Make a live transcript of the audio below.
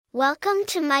Welcome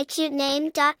to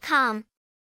mycutename.com.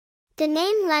 The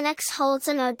name Lenox holds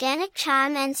an organic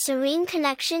charm and serene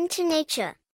connection to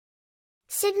nature.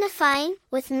 Signifying,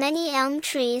 with many elm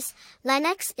trees,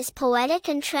 Lenox is poetic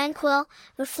and tranquil,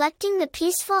 reflecting the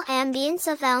peaceful ambience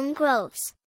of elm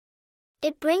groves.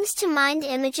 It brings to mind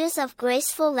images of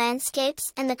graceful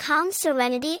landscapes and the calm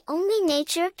serenity only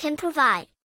nature can provide.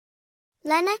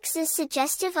 Lenox is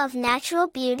suggestive of natural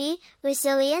beauty,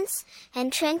 resilience,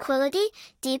 and tranquility,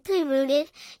 deeply rooted,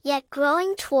 yet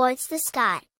growing towards the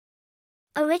sky.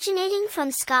 Originating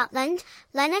from Scotland,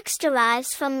 Lenox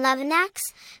derives from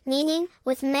Lenox, meaning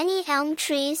with many elm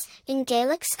trees in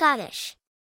Gaelic Scottish.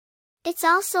 It's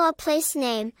also a place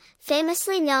name,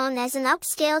 famously known as an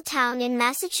upscale town in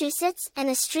Massachusetts and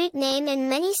a street name in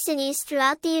many cities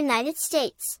throughout the United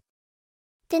States.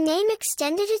 The name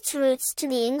extended its roots to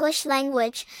the English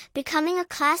language, becoming a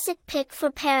classic pick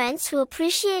for parents who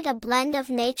appreciate a blend of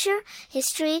nature,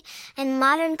 history, and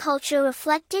modern culture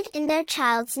reflected in their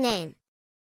child's name.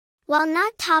 While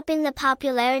not topping the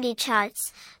popularity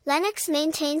charts, Lenox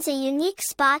maintains a unique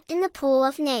spot in the pool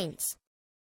of names.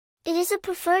 It is a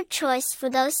preferred choice for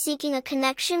those seeking a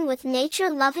connection with nature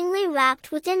lovingly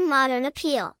wrapped within modern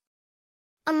appeal.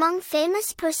 Among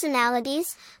famous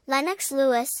personalities, Lennox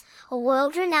Lewis, a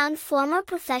world-renowned former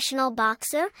professional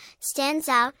boxer, stands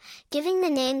out, giving the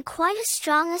name quite a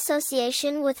strong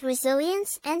association with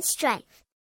resilience and strength.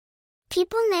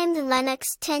 People named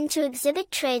Lenox tend to exhibit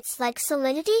traits like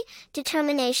solidity,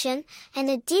 determination, and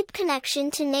a deep connection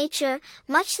to nature,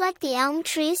 much like the elm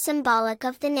tree symbolic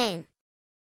of the name.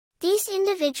 These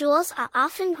individuals are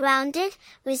often grounded,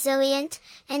 resilient,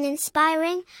 and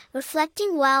inspiring,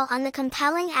 reflecting well on the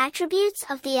compelling attributes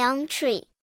of the elm tree.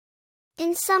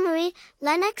 In summary,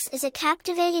 Lenox is a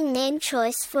captivating name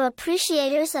choice for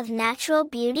appreciators of natural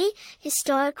beauty,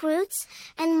 historic roots,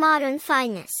 and modern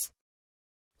fineness.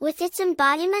 With its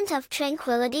embodiment of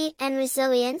tranquility and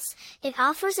resilience, it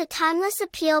offers a timeless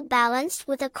appeal balanced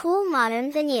with a cool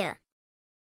modern veneer.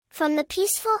 From the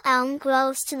peaceful elm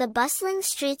groves to the bustling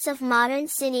streets of modern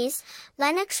cities,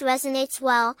 Lenox resonates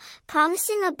well,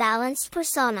 promising a balanced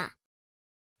persona.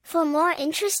 For more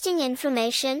interesting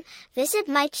information, visit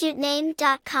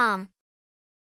mycutename.com.